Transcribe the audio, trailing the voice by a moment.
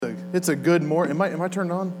It's a good morning. Am I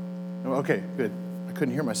turned on? Okay, good. I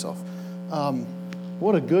couldn't hear myself.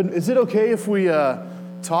 Is it okay if we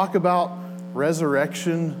talk about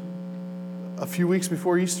resurrection a few weeks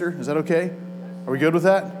before Easter? Is that okay? Are we good with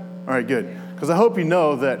that? All right, good. Because I hope you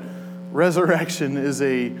know that resurrection is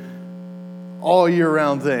a all year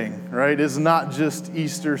round thing, right? It's not just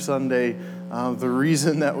Easter Sunday. The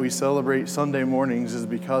reason that we celebrate Sunday mornings is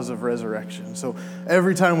because of resurrection. So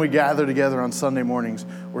every time we gather together on Sunday mornings,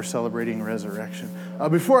 we're celebrating resurrection.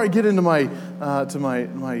 Before I get into my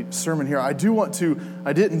sermon here, I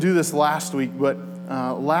didn't do this last week, but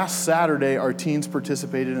last Saturday our teens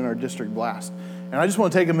participated in our district blast. And I just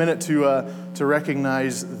want to take a minute to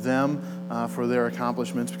recognize them for their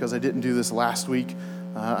accomplishments, because I didn't do this last week.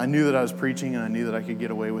 I knew that I was preaching, and I knew that I could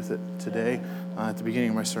get away with it today at the beginning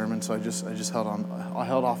of my sermon, so I just held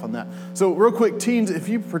off on that. So real quick, teens, if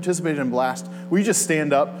you participated in Blast, will you just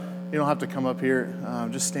stand up? You don't have to come up here.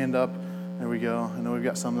 Just stand up. There we go. I know we've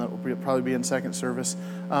got some that will probably be in second service.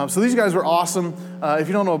 So these guys were awesome. If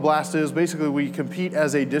you don't know what Blast is, basically we compete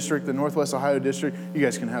as a district, the Northwest Ohio District. You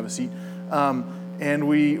guys can have a seat. And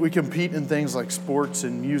we compete in things like sports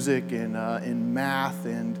and music and in math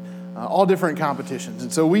and all different competitions.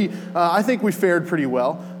 And so I think we fared pretty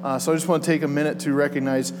well. So I just want to take a minute to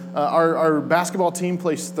recognize our basketball team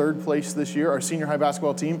placed third place this year, our senior high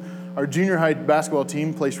basketball team. Our junior high basketball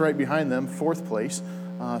team placed right behind them, fourth place.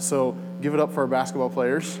 So give it up for our basketball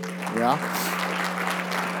players. Yeah.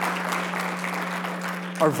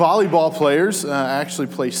 Our volleyball players actually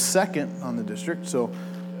placed second on the district. So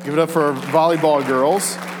give it up for our volleyball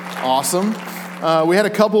girls. Awesome. We had a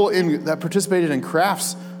couple that participated in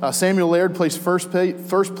crafts. Samuel Laird placed first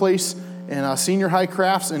place in senior high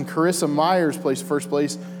crafts, and Carissa Myers placed first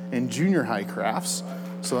place in junior high crafts.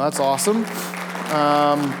 So that's awesome.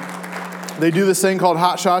 They do this thing called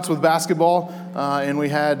Hot Shots with basketball, and we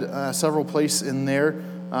had several places in there.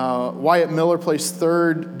 Wyatt Miller placed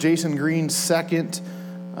third, Jason Green second,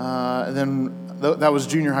 and then that was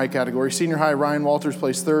junior high category. Senior high, Ryan Walters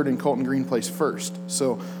placed third, and Colton Green placed first.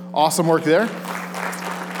 So awesome work there.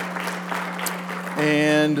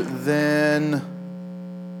 And then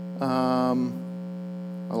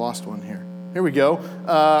I lost one here. Here we go.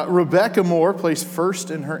 Rebecca Moore placed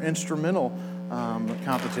first in her instrumental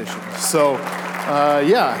competition. So,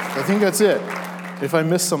 I think that's it. If I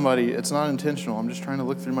miss somebody, it's not intentional. I'm just trying to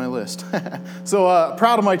look through my list. So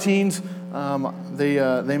proud of my teens.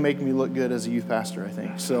 They make me look good as a youth pastor, I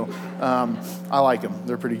think. So I like them.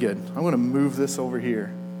 They're pretty good. I'm going to move this over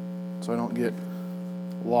here so I don't get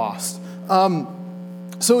lost.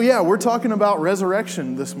 We're talking about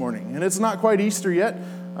resurrection this morning. And it's not quite Easter yet,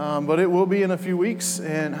 but it will be in a few weeks.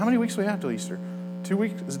 And how many weeks do we have till Easter? 2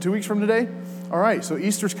 weeks? Is it 2 weeks from today? All right, so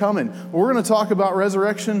Easter's coming. We're going to talk about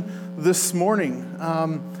resurrection this morning.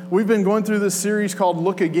 We've been going through this series called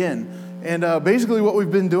Look Again. And basically what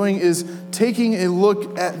we've been doing is taking a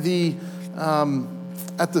look at the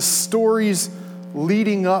stories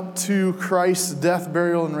leading up to Christ's death,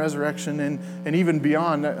 burial, and resurrection, and even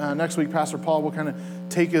beyond. Next week, Pastor Paul will kind of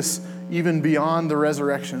take us even beyond the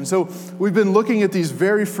resurrection. So we've been looking at these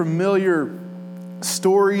very familiar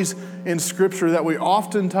stories in Scripture that we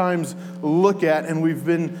oftentimes look at, and we've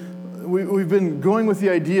been going with the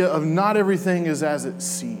idea of not everything is as it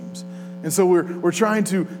seems. And so we're trying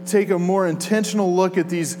to take a more intentional look at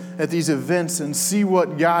these events and see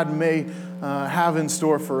what God may have in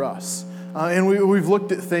store for us. And we've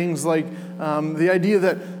looked at things like the idea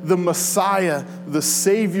that the Messiah, the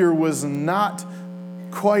Savior, was not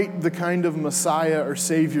quite the kind of Messiah or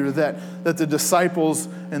Savior that the disciples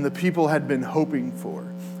and the people had been hoping for.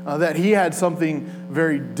 That he had something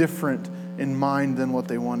very different in mind than what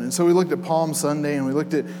they wanted. And so we looked at Palm Sunday, and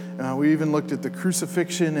we even looked at the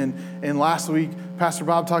crucifixion, and last week Pastor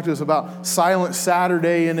Bob talked to us about Silent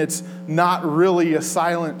Saturday, and it's not really a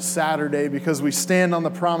silent Saturday because we stand on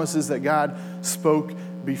the promises that God spoke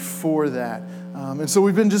before that. And so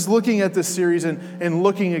we've been just looking at this series and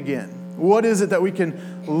looking again. What is it that we can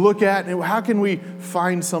look at, and how can we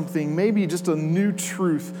find something, maybe just a new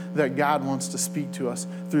truth that God wants to speak to us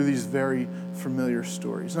through these very familiar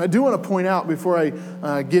stories? And I do want to point out before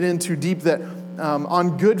I get in too deep that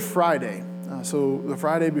on Good Friday, so the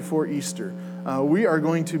Friday before Easter, we are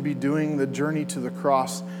going to be doing the Journey to the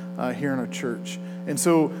Cross here in our church. And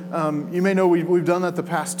so you may know we've done that the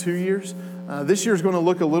past 2 years. This year is going to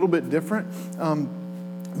look a little bit different.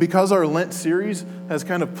 Because our Lent series has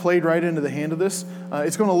kind of played right into the hand of this,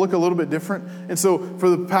 it's going to look a little bit different. And so for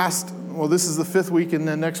the past this is the 5th week, and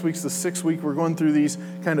then next week's the 6th week. We're going through these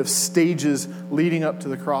kind of stages leading up to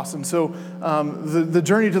the cross. And so the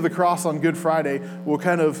journey to the cross on Good Friday will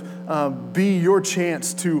kind of be your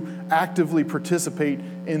chance to actively participate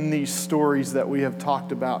in these stories that we have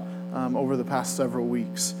talked about over the past several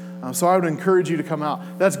weeks. So I would encourage you to come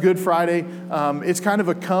out. That's Good Friday. It's kind of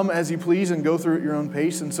a come as you please and go through at your own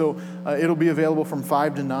pace. And so it'll be available from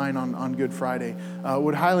 5 to 9 on Good Friday.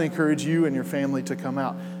 Would highly encourage you and your family to come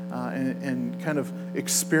out and kind of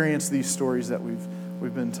experience these stories that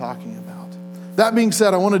we've been talking about. That being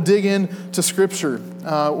said, I want to dig into Scripture.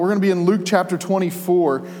 We're going to be in Luke chapter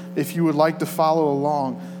 24 if you would like to follow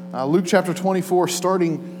along. Luke chapter 24,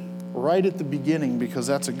 starting right at the beginning, because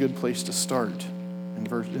that's a good place to start.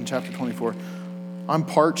 In chapter 24. I'm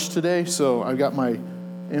parched today, so I've got my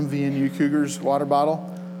MVNU Cougars water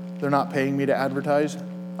bottle. They're not paying me to advertise.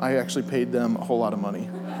 I actually paid them a whole lot of money.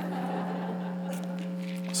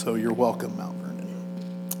 So you're welcome, Mount Vernon.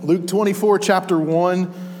 Luke 24, chapter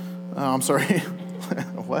 1. I'm sorry.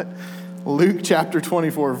 What? Luke chapter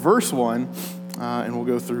 24, verse 1, and we'll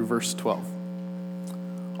go through verse 12.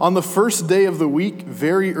 On the first day of the week,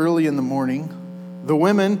 very early in the morning, the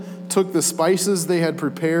women took the spices they had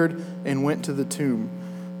prepared and went to the tomb.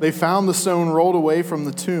 They found the stone rolled away from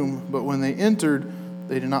the tomb, but when they entered,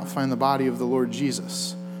 they did not find the body of the Lord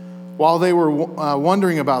Jesus. While they were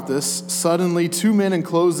wondering about this, suddenly 2 men in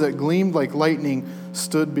clothes that gleamed like lightning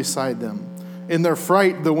stood beside them. In their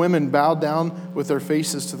fright, the women bowed down with their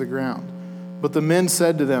faces to the ground. But the men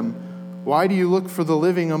said to them, "Why do you look for the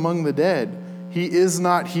living among the dead? He is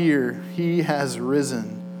not here, he has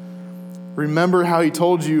risen. Remember how he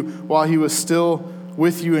told you while he was still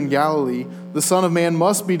with you in Galilee, the Son of Man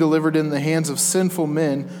must be delivered in the hands of sinful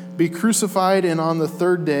men, be crucified, and on the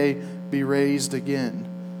 3rd day be raised again."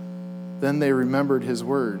 Then they remembered his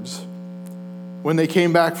words. When they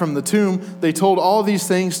came back from the tomb, they told all these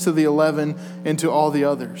things to the 11 and to all the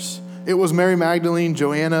others. It was Mary Magdalene,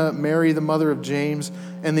 Joanna, Mary the mother of James,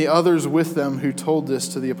 and the others with them who told this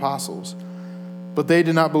to the apostles. But they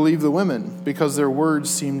did not believe the women, because their words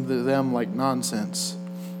seemed to them like nonsense.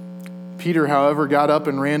 Peter, however, got up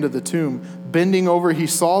and ran to the tomb. Bending over, he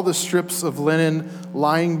saw the strips of linen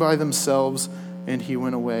lying by themselves, and he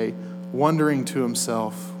went away, wondering to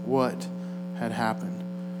himself what had happened.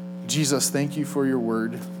 Jesus, thank you for your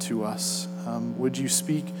word to us. Would you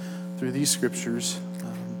speak through these scriptures?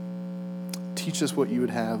 Teach us what you would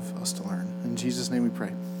have us to learn. In Jesus' name we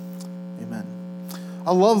pray. Amen.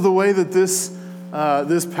 I love the way that this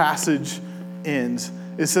passage ends.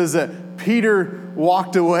 It says that Peter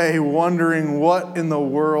walked away wondering what in the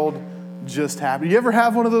world just happened. You ever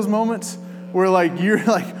have one of those moments where you're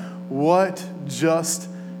like, what just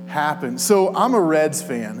happened? So I'm a Reds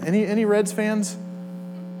fan. Any Reds fans?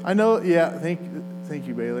 I know, yeah, thank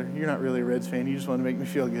you, Baylor. You're not really a Reds fan. You just want to make me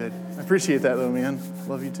feel good. I appreciate that though, man.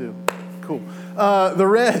 Love you too. Cool. The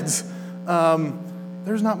Reds,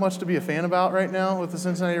 there's not much to be a fan about right now with the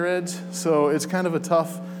Cincinnati Reds, so it's kind of a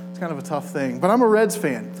tough thing. But I'm a Reds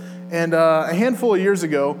fan, and a handful of years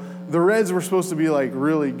ago, the Reds were supposed to be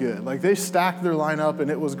really good. They stacked their lineup, and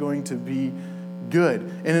it was going to be good.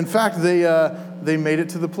 And in fact, they made it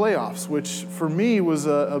to the playoffs, which for me was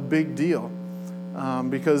a big deal,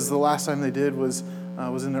 because the last time they did was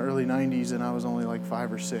in the early 90s, and I was only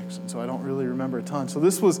 5 or 6, and so I don't really remember a ton. So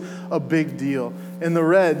this was a big deal. And the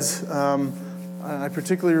Reds, I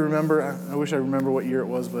particularly remember, I wish I remember what year it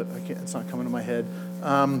was, but I can't. It's not coming to my head.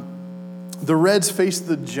 The Reds faced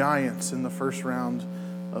the Giants in the first round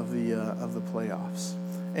of the playoffs.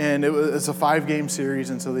 And it's a 5-game series,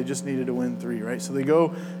 and so they just needed to win 3, right? So they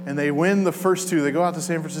go and they win the first 2. They go out to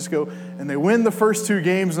San Francisco, and they win the first 2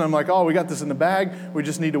 games, and I'm like, oh, we got this in the bag. We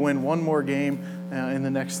just need to win 1 more game in the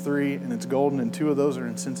next 3, and it's golden, and 2 of those are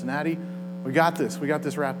in Cincinnati. We got this. We got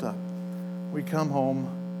this wrapped up. We come home.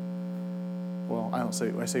 Well,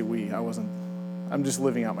 I say we. I'm just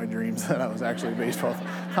living out my dreams that I was actually baseball.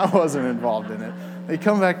 I wasn't involved in it. They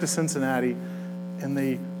come back to Cincinnati, and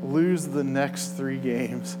they lose the next 3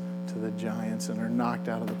 games to the Giants and are knocked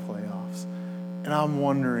out of the playoffs. And I'm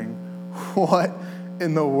wondering, what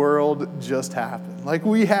in the world just happened?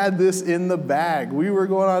 We had this in the bag. We were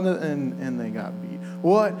going on, and they got beat.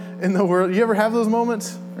 What in the world? You ever have those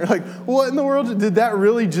moments? You're like, what in the world? Did that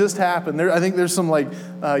really just happen? I think there's some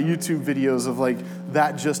YouTube videos of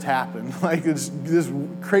that just happened. It's this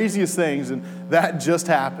craziest things, and that just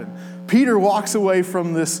happened. Peter walks away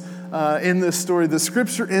from this in this story. The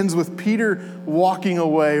scripture ends with Peter walking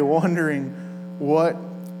away, wondering what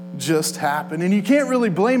just happened. And you can't really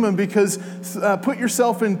blame him because put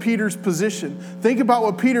yourself in Peter's position. Think about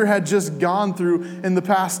what Peter had just gone through in the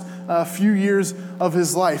past few years of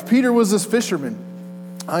his life. Peter was this fisherman.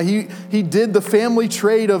 He did the family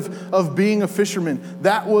trade of being a fisherman.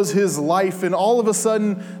 That was his life. And all of a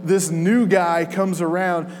sudden, this new guy comes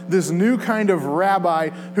around, this new kind of rabbi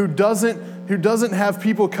who doesn't have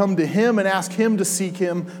people come to him and ask him to seek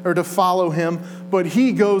him or to follow him, but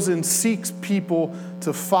he goes and seeks people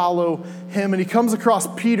to follow him. And he comes across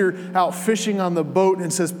Peter out fishing on the boat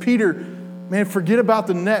and says, Peter, man, forget about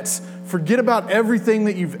the nets. Forget about everything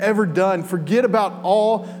that you've ever done. Forget about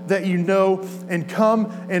all that you know and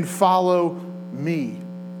come and follow me.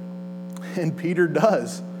 And Peter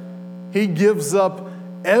does. He gives up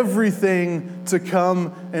everything to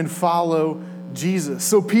come and follow Jesus.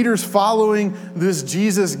 So Peter's following this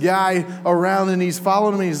Jesus guy around, and he's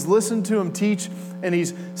following him, he's listening to him teach, and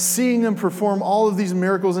he's seeing him perform all of these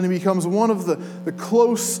miracles, and he becomes one of the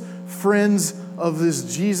close friends of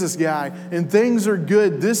this Jesus guy. And things are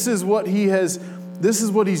good. This is what he's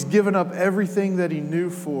given up everything that he knew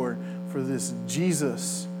for this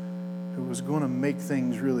Jesus who was going to make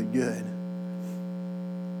things really good.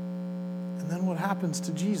 And then what happens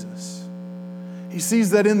to Jesus? He sees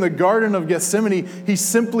that in the Garden of Gethsemane, he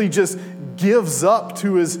simply just gives up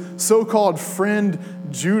to his so-called friend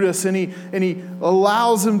Judas, and he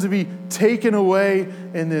allows him to be taken away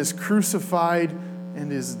and is crucified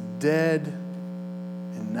and is dead.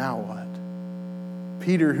 And now what?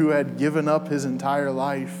 Peter, who had given up his entire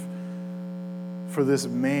life for this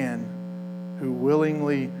man who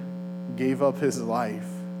willingly gave up his life.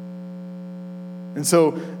 And so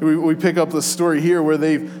we pick up the story here where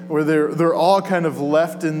they're all kind of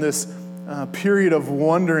left in this period of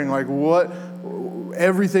wondering, like, what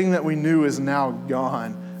everything that we knew is now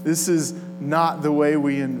gone. This is not the way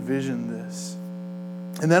we envisioned this.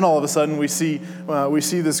 And then all of a sudden we see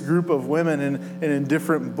this group of women, and in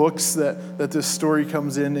different books that this story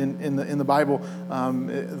comes in the Bible,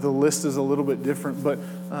 the list is a little bit different,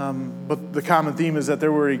 but the common theme is that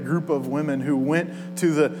there were a group of women who went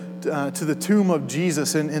to the tomb of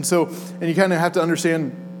Jesus, and you kind of have to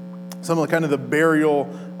understand some of the kind of the burial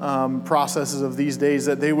processes of these days,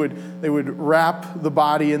 that they would wrap the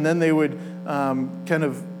body, and then they would kind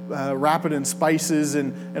of wrap it in spices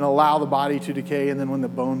and allow the body to decay. And then when the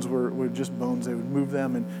bones were just bones, they would move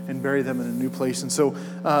them and bury them in a new place. And so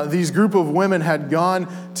these group of women had gone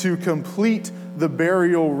to complete the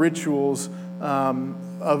burial rituals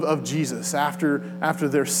of Jesus after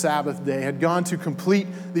their Sabbath day, had gone to complete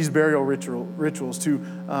these burial rituals to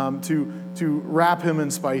wrap him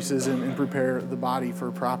in spices and prepare the body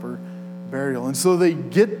for proper burial. And so they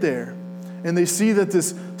get there, and they see that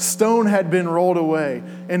this stone had been rolled away.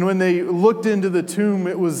 And when they looked into the tomb,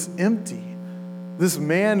 it was empty. This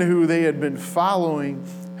man who they had been following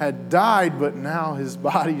had died, but now his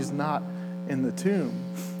body's not in the tomb.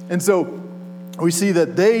 And so we see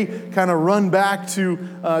that they kind of run back to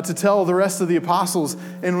tell the rest of the apostles.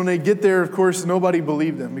 And when they get there, of course, nobody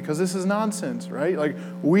believed them, because this is nonsense, right? Like,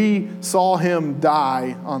 we saw him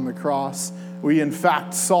die on the cross. We, in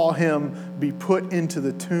fact, saw him be put into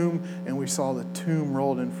the tomb, and we saw the tomb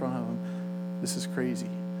rolled in front of him. This is crazy.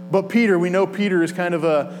 But Peter, we know Peter is kind of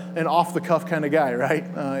an off-the-cuff kind of guy, right?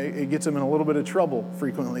 It gets him in a little bit of trouble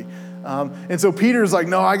frequently. And so Peter's like,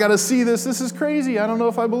 no, I got to see this. This is crazy. I don't know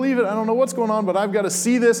if I believe it. I don't know what's going on, but I've got to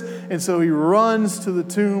see this. And so he runs to the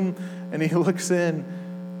tomb, and he looks in,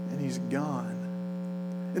 and he's gone.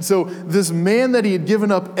 And so this man that he had given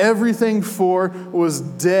up everything for was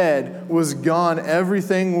dead, was gone.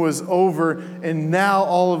 Everything was over. And now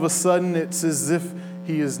all of a sudden it's as if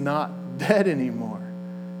he is not dead anymore.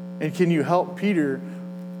 And can you help Peter?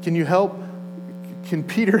 Can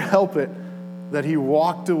Peter help it that he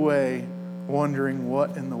walked away wondering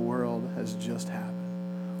what in the world has just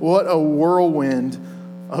happened? What a whirlwind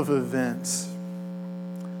of events.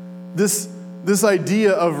 This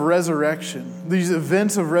idea of resurrection, these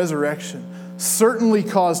events of resurrection, certainly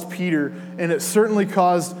caused Peter, and it certainly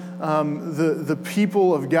caused the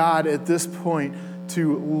people of God at this point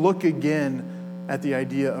to look again at the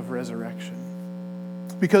idea of resurrection.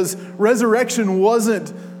 Because resurrection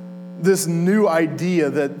wasn't this new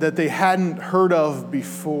idea that they hadn't heard of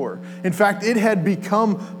before. In fact, it had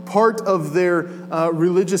become part of their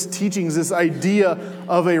religious teachings, this idea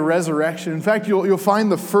of a resurrection. In fact, you'll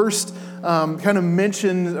find the first kind of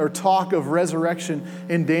mention or talk of resurrection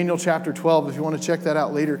in Daniel chapter 12, if you want to check that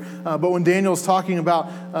out later. But when Daniel's talking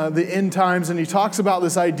about the end times, and he talks about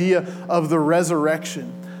this idea of the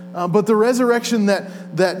resurrection. But the resurrection that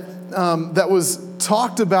was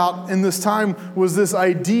talked about in this time was this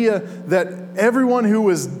idea that everyone who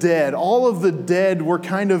was dead, all of the dead were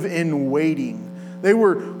kind of in waiting. They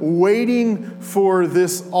were waiting for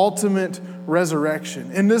this ultimate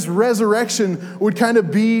resurrection. And this resurrection would kind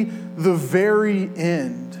of be the very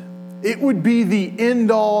end. It would be the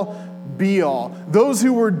end-all, be-all. Those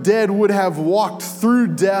who were dead would have walked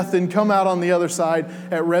through death and come out on the other side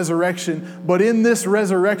at resurrection. But in this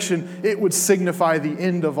resurrection, it would signify the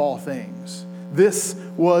end of all things. This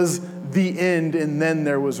was the end, and then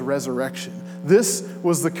there was resurrection. This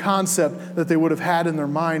was the concept that they would have had in their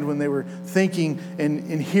mind when they were thinking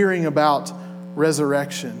and hearing about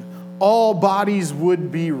resurrection. All bodies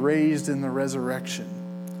would be raised in the resurrection.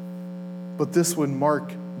 But this would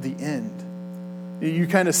mark the end. You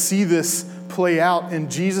kind of see this play out in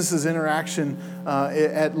Jesus' interaction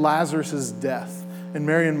at Lazarus' death. And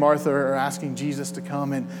Mary and Martha are asking Jesus to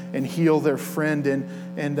come and heal their friend.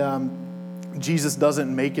 And Jesus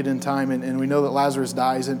doesn't make it in time. And we know that Lazarus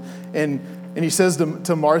dies. And he says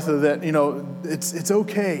to Martha that, it's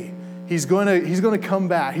okay. He's going to come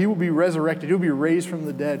back. He will be resurrected. He'll be raised from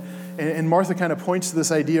the dead. And Martha kind of points to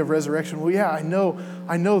this idea of resurrection. Well, yeah, I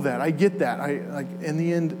know that. I get that. In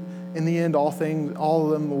the end, all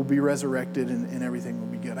of them will be resurrected and everything will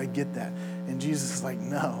be good. I get that. And Jesus is like,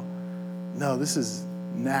 no, this is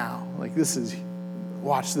now.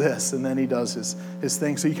 Watch this. And then he does his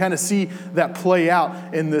thing. So you kind of see that play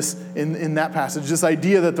out in that passage, this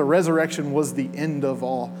idea that the resurrection was the end of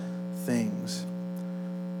all things.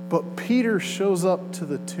 But Peter shows up to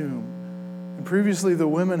the tomb. And previously the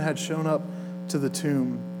women had shown up to the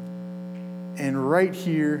tomb. And right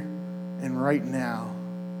here and right now,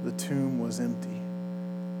 the tomb was empty.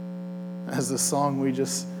 As the song we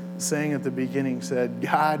just sang at the beginning said,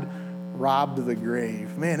 God robbed the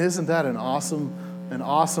grave. Man, isn't that an awesome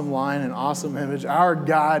line, an awesome image? Our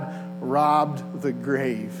God robbed the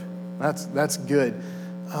grave. That's good.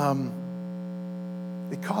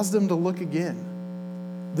 It caused them to look again.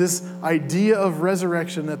 This idea of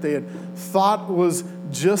resurrection that they had thought was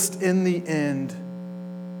just in the end,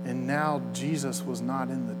 and now Jesus was not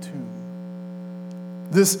in the tomb.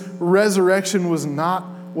 This resurrection was not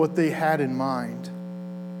what they had in mind.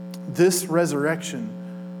 This resurrection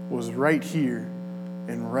was right here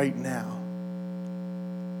and right now.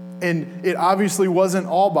 And it obviously wasn't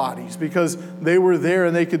all bodies, because they were there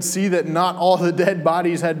and they could see that not all the dead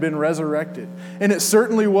bodies had been resurrected. And it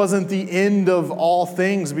certainly wasn't the end of all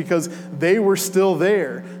things, because they were still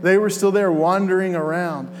there. They were still there wandering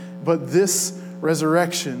around. But this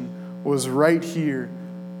resurrection was right here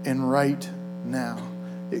and right now.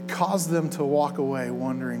 It caused them to walk away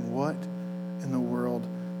wondering what in the world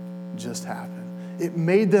just happened. It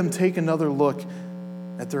made them take another look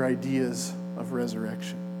at their ideas of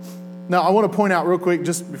resurrection. Now, I want to point out real quick,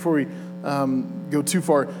 just before we go too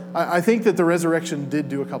far, I think that the resurrection did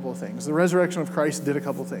do a couple of things. The resurrection of Christ did a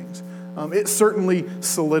couple of things. It certainly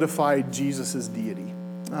solidified Jesus' deity.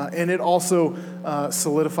 And it also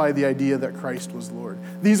solidified the idea that Christ was Lord.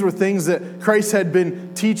 These were things that Christ had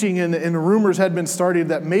been teaching, and rumors had been started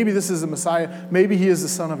that maybe this is the Messiah, maybe he is the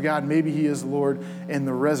Son of God, maybe he is Lord, and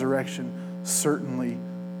the resurrection certainly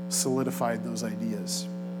solidified those ideas.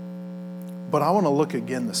 But I want to look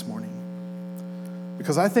again this morning,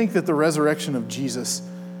 because I think that the resurrection of Jesus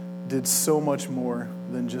did so much more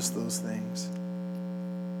than just those things.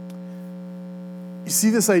 You see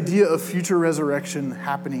this idea of future resurrection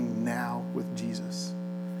happening now with Jesus.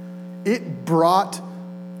 It brought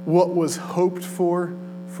what was hoped for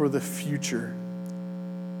the future,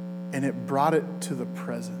 and it brought it to the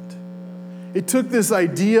present. It took this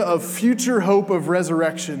idea of future hope of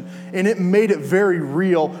resurrection, and it made it very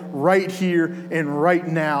real right here and right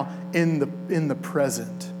now in the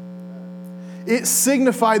present. It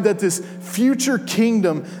signified that this future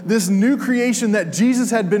kingdom, this new creation that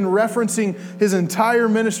Jesus had been referencing his entire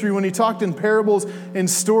ministry when he talked in parables and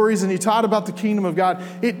stories and he taught about the kingdom of God,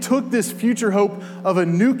 it took this future hope of a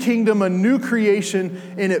new kingdom, a new creation,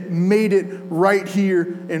 and it made it right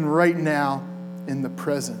here and right now in the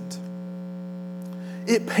present.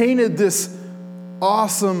 It painted this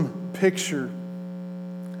awesome picture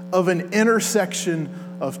of an intersection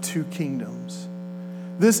of two kingdoms.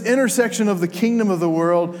 This intersection of the kingdom of the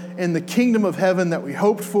world and the kingdom of heaven that we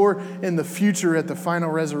hoped for in the future at the final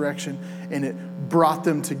resurrection, and it brought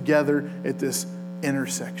them together at this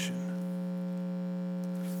intersection.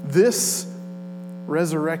 This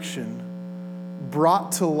resurrection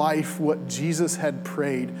brought to life what Jesus had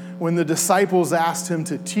prayed when the disciples asked him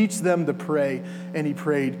to teach them to pray, and he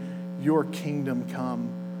prayed, "Your kingdom come,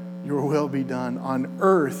 your will be done on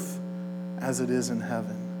earth as it is in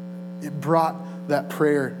heaven." It brought that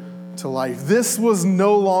prayer to life. This was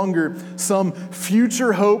no longer some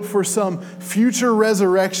future hope for some future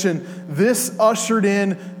resurrection. This ushered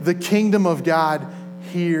in the kingdom of God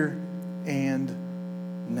here and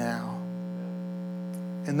now.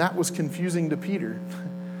 And that was confusing to Peter.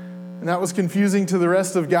 And that was confusing to the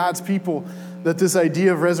rest of God's people, that this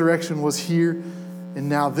idea of resurrection was here and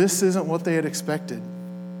now. This isn't what they had expected.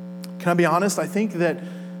 Can I be honest? I think that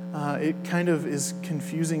it kind of is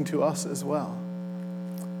confusing to us as well.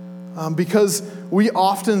 Because we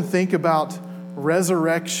often think about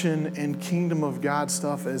resurrection and kingdom of God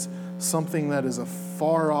stuff as something that is a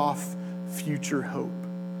far off future hope.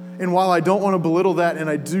 And while I don't want to belittle that, and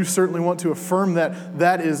I do certainly want to affirm that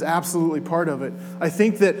that is absolutely part of it, I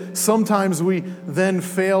think that sometimes we then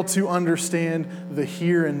fail to understand the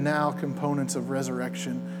here and now components of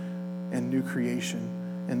resurrection and new creation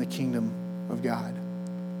and the kingdom of God.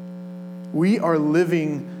 We are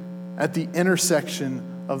living at the intersection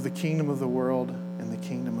of the kingdom of the world and the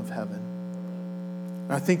kingdom of heaven.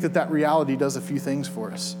 And I think that reality does a few things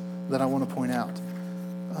for us that I want to point out.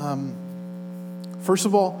 First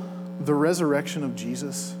of all, the resurrection of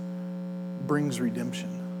Jesus brings redemption.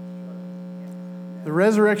 The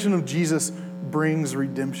resurrection of Jesus brings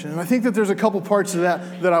redemption. And I think that there's a couple parts of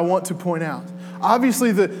that I want to point out.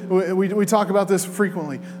 Obviously, we talk about this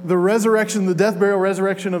frequently. The resurrection, the death, burial,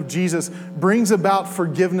 resurrection of Jesus brings about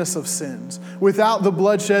forgiveness of sins. Without the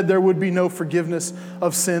bloodshed, there would be no forgiveness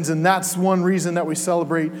of sins. And that's one reason that we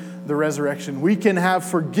celebrate the resurrection. We can have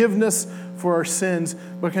forgiveness for our sins.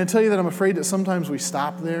 But can I tell you that I'm afraid that sometimes we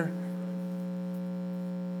stop there?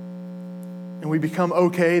 And we become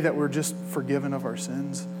okay that we're just forgiven of our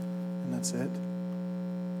sins. And that's it.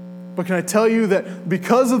 But can I tell you that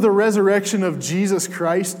because of the resurrection of Jesus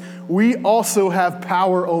Christ, we also have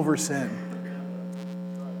power over sin.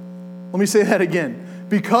 Let me say that again.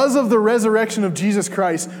 Because of the resurrection of Jesus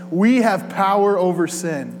Christ, we have power over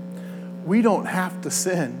sin. We don't have to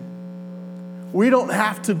sin. We don't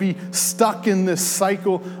have to be stuck in this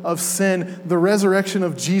cycle of sin. The resurrection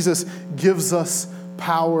of Jesus gives us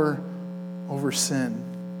power over sin.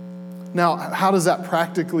 Now, how does that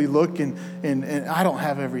practically look? And I don't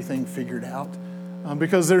have everything figured out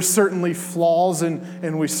because there's certainly flaws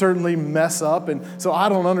and we certainly mess up. And so I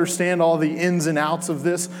don't understand all the ins and outs of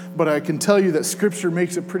this, but I can tell you that Scripture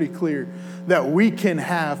makes it pretty clear that we can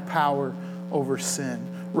have power over sin.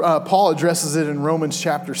 Paul addresses it in Romans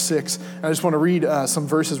chapter 6. I just want to read some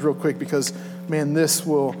verses real quick because, man, this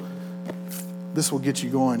will get you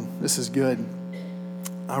going. This is good.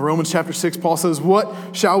 Romans chapter 6, Paul says, "What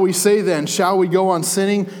shall we say then? Shall we go on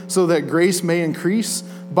sinning so that grace may increase?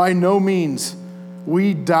 By no means.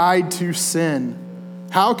 We died to sin.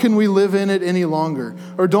 How can we live in it any longer?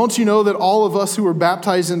 Or don't you know that all of us who were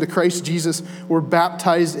baptized into Christ Jesus were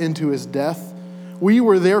baptized into his death? We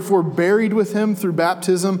were therefore buried with him through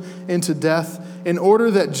baptism into death, in order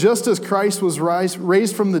that just as Christ was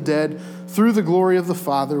raised from the dead through the glory of the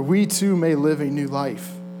Father, we too may live a new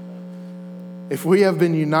life. If we have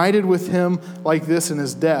been united with him like this in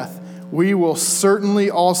his death, we will certainly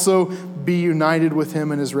also be united with him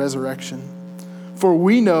in his resurrection. For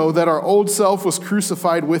we know that our old self was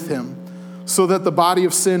crucified with him, so that the body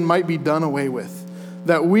of sin might be done away with,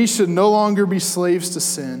 that we should no longer be slaves to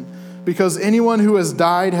sin, because anyone who has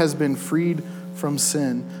died has been freed from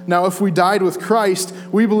sin. Now, if we died with Christ,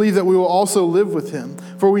 we believe that we will also live with him.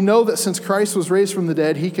 For we know that since Christ was raised from the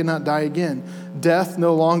dead, he cannot die again. Death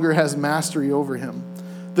no longer has mastery over him.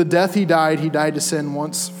 The death he died to sin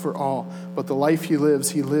once for all. But the life he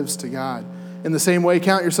lives to God. In the same way,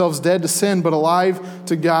 count yourselves dead to sin, but alive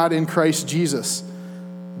to God in Christ Jesus.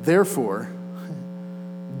 Therefore,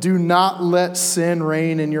 do not let sin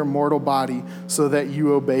reign in your mortal body so that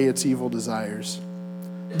you obey its evil desires.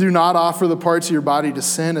 Do not offer the parts of your body to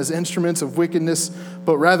sin as instruments of wickedness,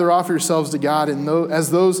 but rather offer yourselves to God as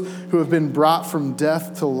those who have been brought from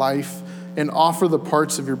death to life, and offer the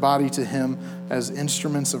parts of your body to him as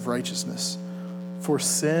instruments of righteousness. For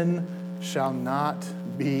sin shall not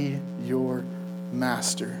be your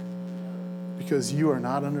master, because you are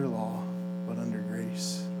not under law, but under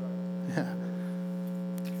grace. Yeah.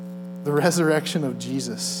 The resurrection of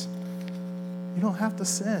Jesus. You don't have to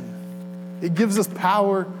sin. It gives us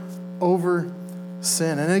power over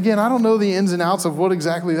sin. And again, I don't know the ins and outs of what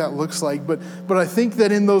exactly that looks like, but I think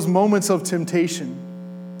that in those moments of temptation,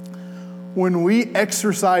 when we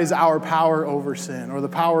exercise our power over sin, or the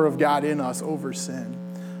power of God in us over sin,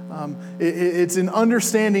 it's an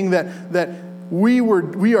understanding that we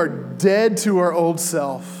are dead to our old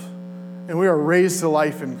self, and we are raised to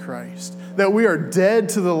life in Christ. That we are dead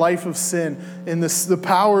to the life of sin, and the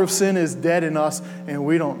power of sin is dead in us, and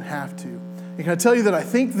we don't have to. And can I tell you that I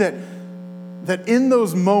think that in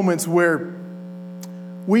those moments where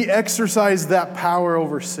we exercise that power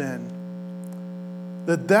over sin,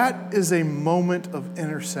 that is a moment of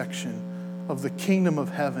intersection of the kingdom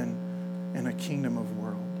of heaven and a kingdom of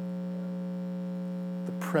world.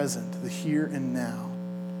 The present, the here and now.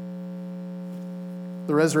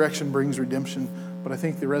 The resurrection brings redemption, but I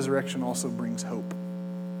think the resurrection also brings hope.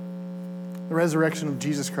 The resurrection of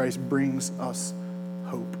Jesus Christ brings us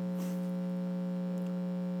hope.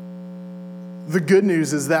 The good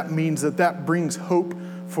news is that means that brings hope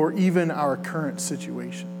for even our current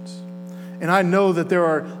situations. And I know that there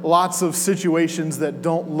are lots of situations that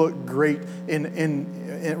don't look great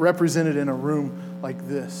represented in a room like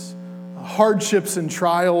this. Hardships and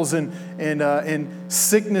trials and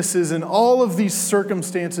sicknesses and all of these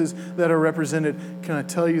circumstances that are represented. Can I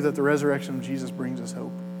tell you that the resurrection of Jesus brings us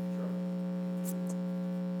hope?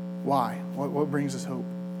 Why? What brings us hope?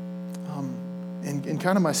 In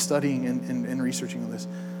kind of my studying and researching on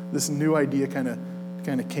this new idea kind of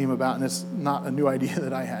came about, and it's not a new idea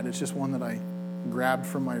that I had. It's just one that I grabbed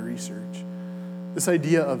from my research. This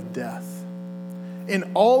idea of death.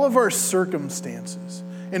 In all of our circumstances,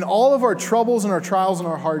 in all of our troubles and our trials and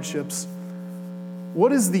our hardships,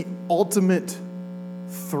 what is the ultimate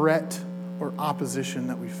threat or opposition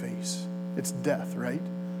that we face? It's death, right?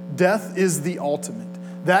 Death is the ultimate.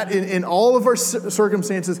 That in all of our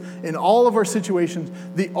circumstances, in all of our situations,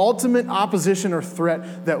 the ultimate opposition or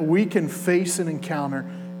threat that we can face and encounter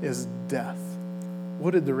is death.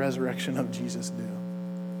 What did the resurrection of Jesus do?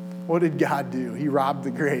 What did God do? He robbed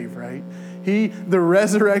the grave, right? The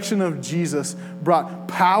resurrection of Jesus brought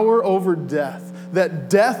power over death. That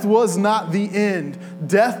death was not the end.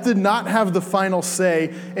 Death did not have the final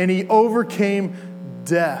say, and he overcame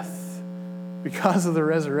death. Because of the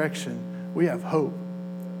resurrection, we have hope.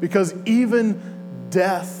 Because even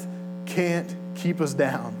death can't keep us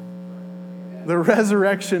down. The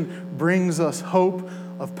resurrection brings us hope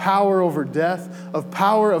of power over death, of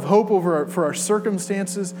power of hope for our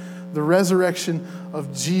circumstances. The resurrection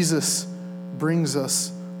of Jesus brings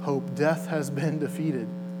us hope. Death has been defeated.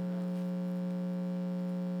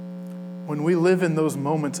 When we live in those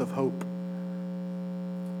moments of hope,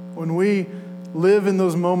 when we live in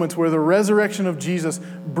those moments where the resurrection of Jesus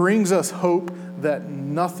brings us hope that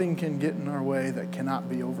nothing can get in our way, that cannot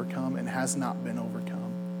be overcome and has not been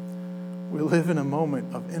overcome. We live in a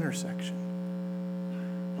moment of intersection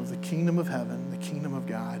of the kingdom of heaven, the kingdom of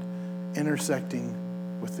God, intersecting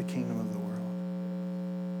with the kingdom of the world.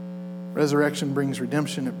 Resurrection brings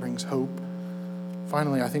redemption, it brings hope.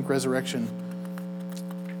 Finally, I think resurrection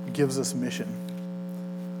gives us mission.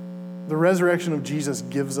 The resurrection of Jesus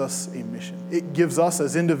gives us a mission. It gives us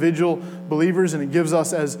as individual believers, and it gives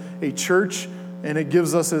us as a church, and it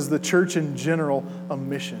gives us as the church in general a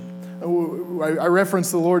mission. I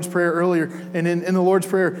referenced the Lord's Prayer earlier, and in the Lord's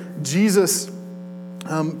Prayer, Jesus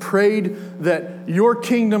prayed that your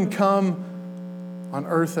kingdom come on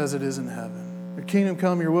earth as it is in heaven. Your kingdom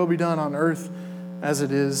come, your will be done on earth as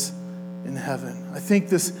it is in heaven. I think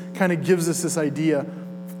this kind of gives us this idea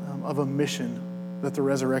of a mission that the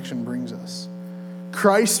resurrection brings us.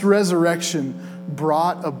 Christ's resurrection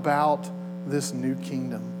brought about this new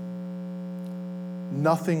kingdom.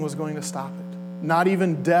 Nothing was going to stop it. Not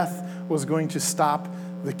even death was going to stop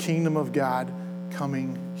the kingdom of God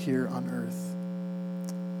coming here on earth.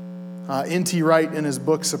 N.T. Wright, in his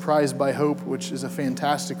book, Surprised by Hope, which is a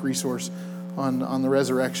fantastic resource on the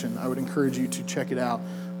resurrection, I would encourage you to check it out.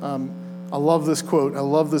 I love this quote. I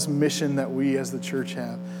love this mission that we as the church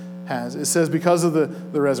has. It says, because of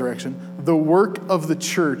the resurrection, the work of the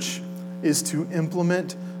church is to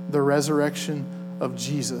implement the resurrection of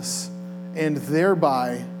Jesus and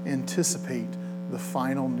thereby anticipate the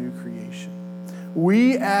final new creation.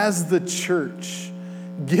 We as the church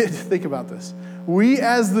think about this. We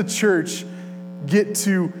as the church get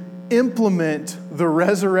to implement the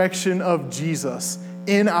resurrection of Jesus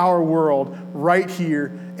in our world right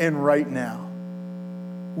here and right now.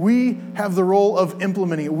 We have the role of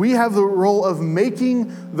implementing it. We have the role of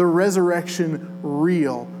making the resurrection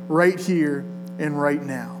real right here and right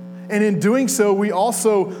now. And in doing so, we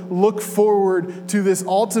also look forward to this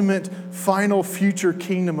ultimate, final, future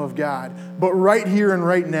kingdom of God. But right here and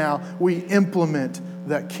right now, we implement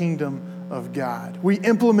that kingdom of God. We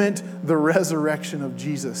implement the resurrection of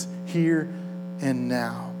Jesus here and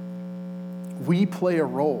now. We play a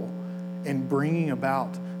role in bringing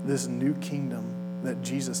about this new kingdom that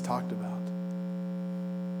Jesus talked about.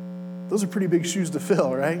 Those are pretty big shoes to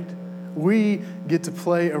fill, right? We get to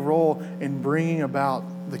play a role in bringing about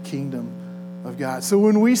the kingdom of God. So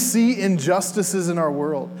when we see injustices in our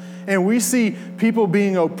world, and we see people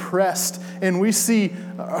being oppressed, and we see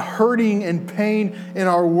hurting and pain in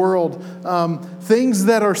our world, things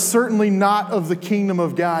that are certainly not of the kingdom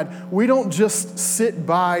of God, we don't just sit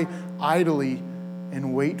by idly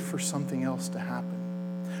and wait for something else to happen.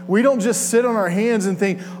 We don't just sit on our hands and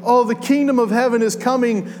think, oh, the kingdom of heaven is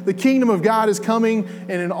coming, the kingdom of God is coming,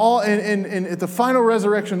 and at the final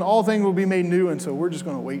resurrection, all things will be made new, and so we're just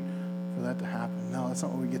going to wait for that to happen. No, that's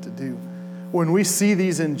not what we get to do. When we see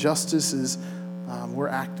these injustices, we're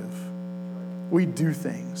active. We do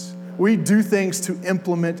things. We do things to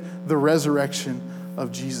implement the resurrection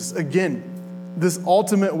of Jesus. Again, this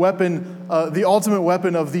ultimate weapon, the ultimate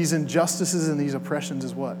weapon of these injustices and these oppressions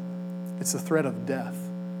is what? It's the threat of death.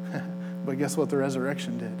 But guess what the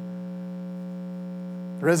resurrection did?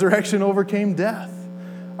 The resurrection overcame death.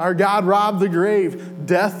 Our God robbed the grave.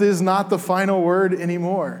 Death is not the final word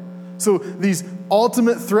anymore. So these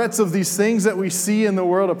ultimate threats of these things that we see in the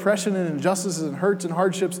world, oppression and injustices and hurts and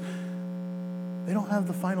hardships, they don't have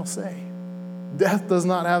the final say. Death does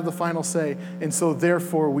not have the final say. And so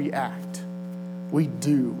therefore we act. We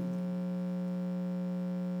do.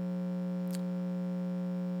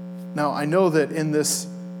 Now, I know that in the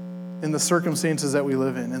circumstances that we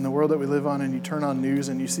live in the world that we live on, and you turn on news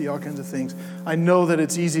and you see all kinds of things, I know that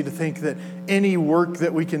it's easy to think that any work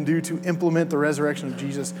that we can do to implement the resurrection of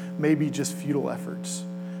Jesus may be just futile efforts.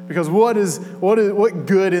 Because what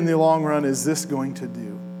good in the long run is this going to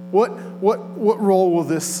do? What role will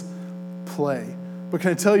this play? But can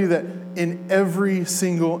I tell you that in every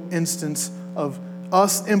single instance of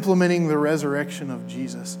us implementing the resurrection of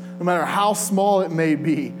Jesus, no matter how small it may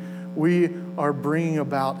be, we are bringing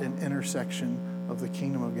about an intersection of the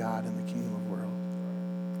kingdom of God and the kingdom of the world.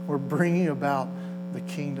 We're bringing about the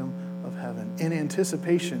kingdom of heaven in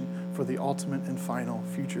anticipation for the ultimate and final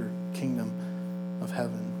future kingdom of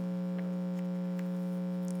heaven.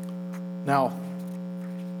 Now,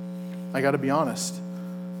 I got to be honest.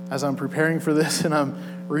 As I'm preparing for this and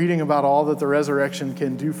I'm reading about all that the resurrection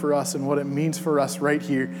can do for us and what it means for us right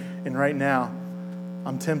here and right now,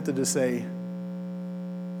 I'm tempted to say,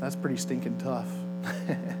 that's pretty stinking tough.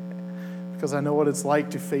 Because I know what it's like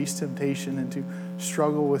to face temptation and to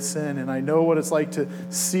struggle with sin. And I know what it's like to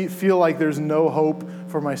feel like there's no hope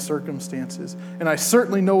for my circumstances. And I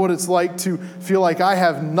certainly know what it's like to feel like I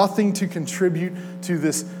have nothing to contribute to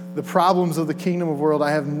the problems of the kingdom of the world. I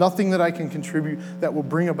have nothing that I can contribute that will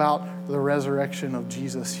bring about the resurrection of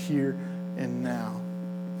Jesus here and now.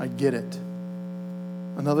 I get it.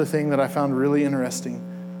 Another thing that I found really interesting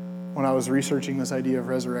when I was researching this idea of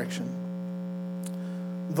resurrection,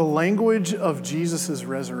 the language of Jesus'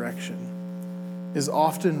 resurrection is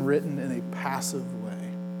often written in a passive way.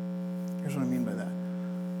 Here's what I mean by that.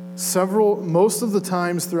 Most of the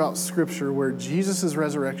times throughout Scripture where Jesus'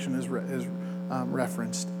 resurrection is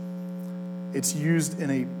referenced, it's used in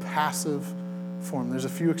a passive form. There's a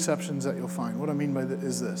few exceptions that you'll find. What I mean by that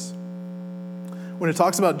is this. When it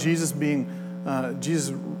talks about Jesus being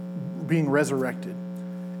resurrected,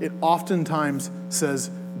 it oftentimes says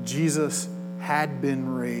Jesus had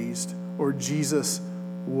been raised or Jesus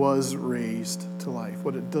was raised to life.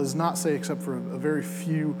 What it does not say, except for a very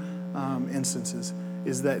few instances,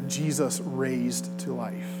 is that Jesus raised to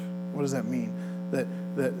life. What does that mean? That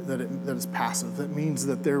is passive. That means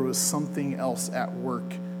that there was something else at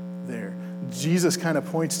work there. Jesus kind of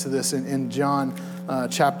points to this in John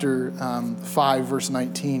chapter 5, verse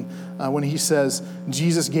 19, when he says,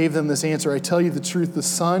 Jesus gave them this answer, I tell you the truth, the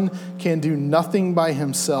Son can do nothing by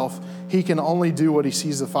himself. He can only do what he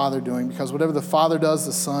sees the Father doing, because whatever the Father does,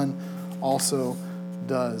 the Son also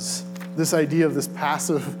does. This idea of this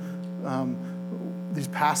passive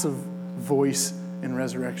voice in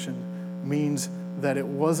resurrection means that it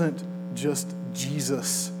wasn't just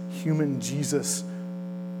Jesus, human Jesus,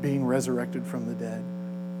 being resurrected from the dead.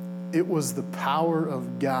 It was the power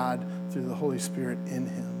of God through the Holy Spirit in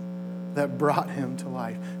him that brought him to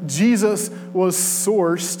life. Jesus was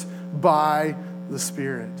sourced by the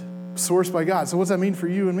Spirit, sourced by God. So what's that mean for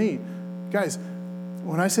you and me? Guys,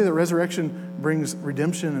 when I say that resurrection brings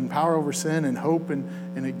redemption and power over sin and hope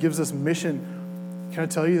and it gives us mission, can I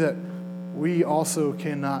tell you that we also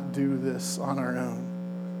cannot do this on our own?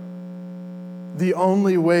 The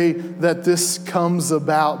only way that this comes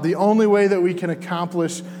about, the only way that we can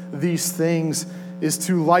accomplish these things is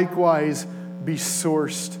to likewise be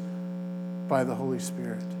sourced by the Holy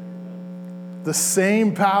Spirit. The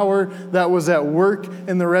same power that was at work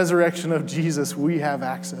in the resurrection of Jesus, we have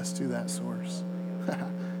access to that source.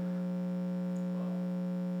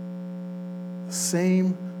 The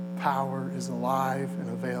same power is alive and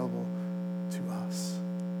available to us.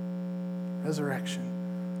 Resurrection.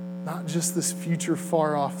 Not just this future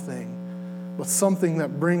far off thing, but something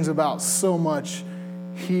that brings about so much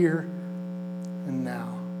here and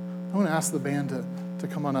now. I'm going to ask the band to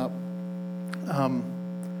come on up.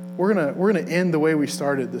 We're gonna end the way we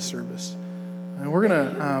started this service, and we're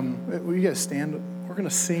gonna will you guys stand? We're gonna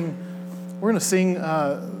sing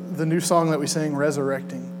the new song that we sang,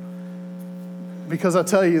 "Resurrecting," because I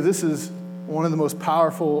tell you, this is one of the most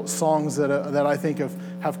powerful songs that I think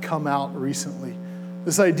have come out recently.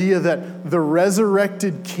 This idea that the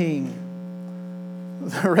resurrected King,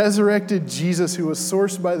 the resurrected Jesus, who was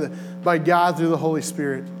sourced by God through the Holy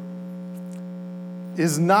Spirit,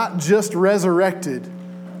 is not just resurrected,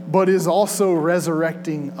 but is also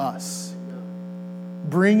resurrecting us,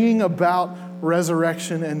 bringing about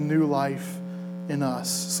resurrection and new life in us.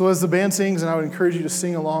 So as the band sings, and I would encourage you to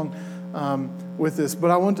sing along with this,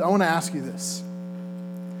 but I want to ask you this.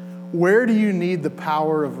 Where do you need the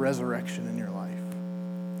power of resurrection in your life?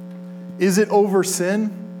 Is it over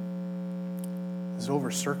sin? Is it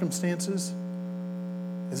over circumstances?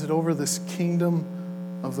 Is it over this kingdom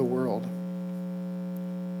of the world?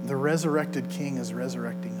 The resurrected King is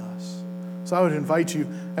resurrecting us. So I would invite you,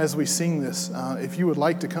 as we sing this, if you would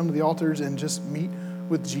like to come to the altars and just meet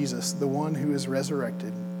with Jesus, the one who is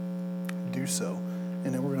resurrected, do so.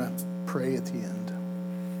 And then we're going to pray at the end.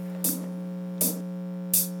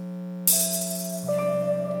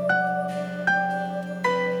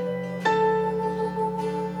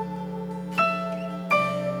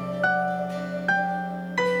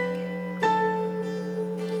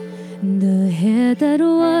 The head that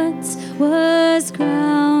once was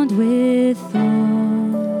crowned with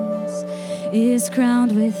thorns is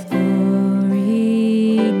crowned with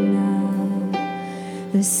glory now.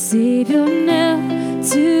 The Savior knelt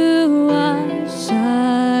to wash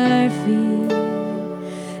our feet.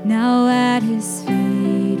 Now at his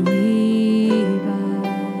feet we bow.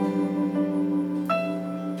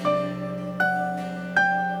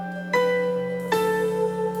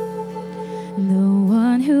 The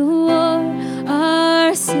one who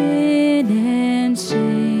our sin and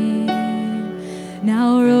shame,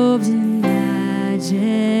 now robed in majesty,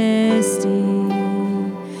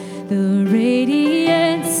 the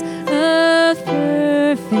radiance of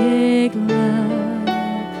perfect love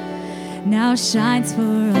now shines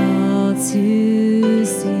for all to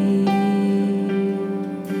see.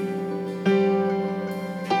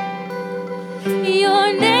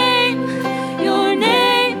 Your name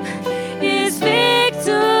is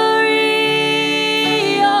victory.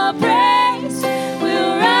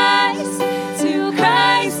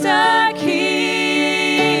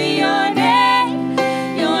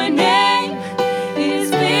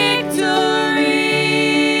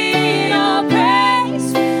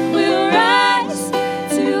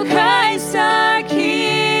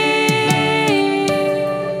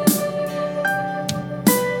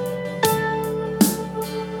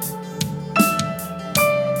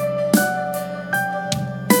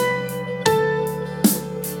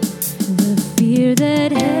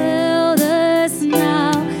 That held us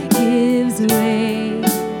now gives way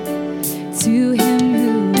to him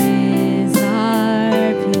who is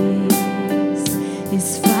our peace.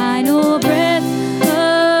 His final breath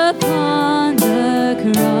upon the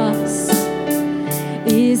cross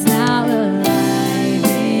is now alive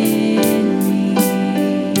in me.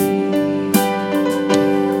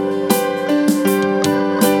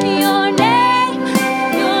 Your name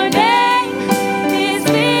is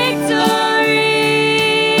victory.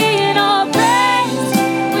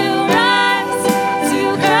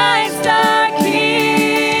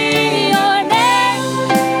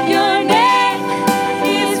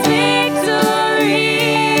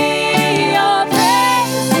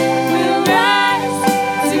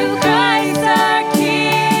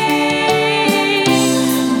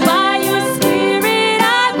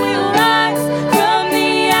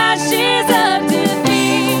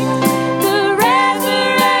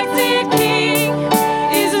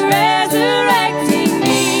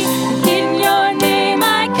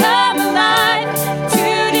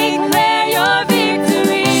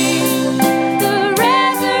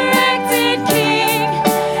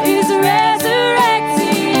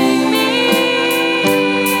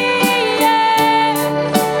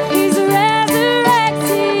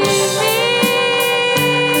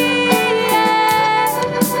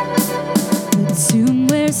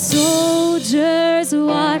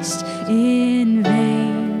 In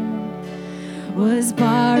vain was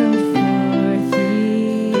borrowed for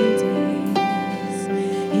 3 days.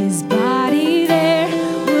 His body there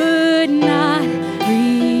would not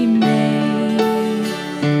remain,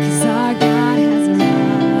 'cause our God has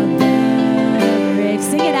loved the grave.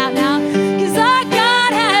 Sing it out now.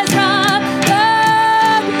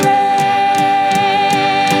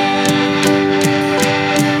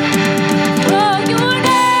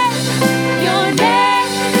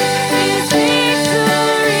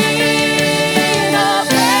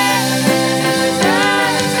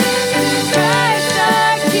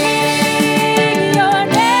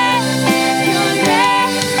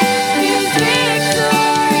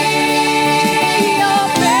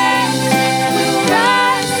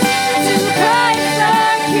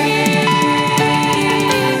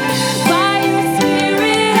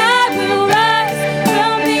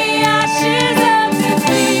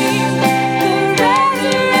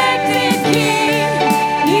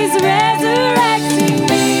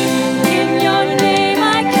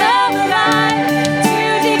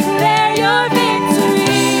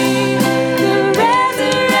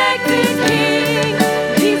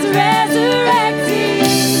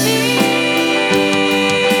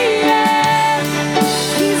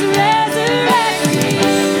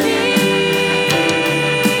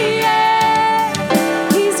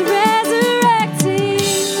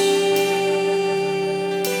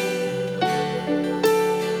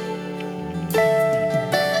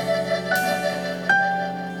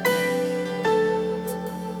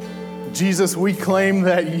 Jesus, we claim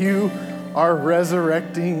that you are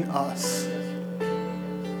resurrecting us.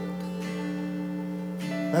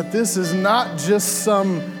 That this is not just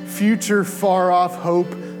some future far-off hope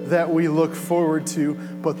that we look forward to,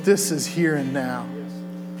 but this is here and now.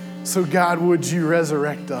 So God, would you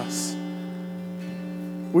resurrect us?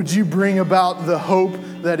 Would you bring about the hope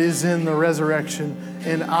that is in the resurrection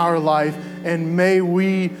in our life? And may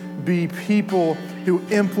we be people who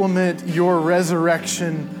implement your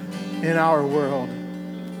resurrection in our world.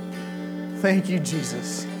 Thank you,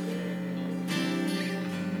 Jesus.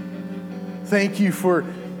 Thank you for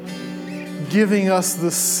giving us the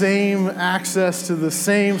same access to the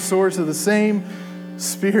same source of the same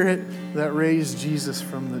Spirit that raised Jesus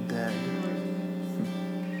from the dead.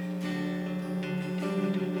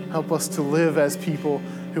 Help us to live as people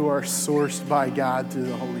who are sourced by God through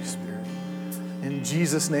the Holy Spirit. In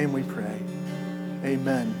Jesus' name we pray.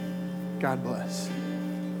 Amen. God bless.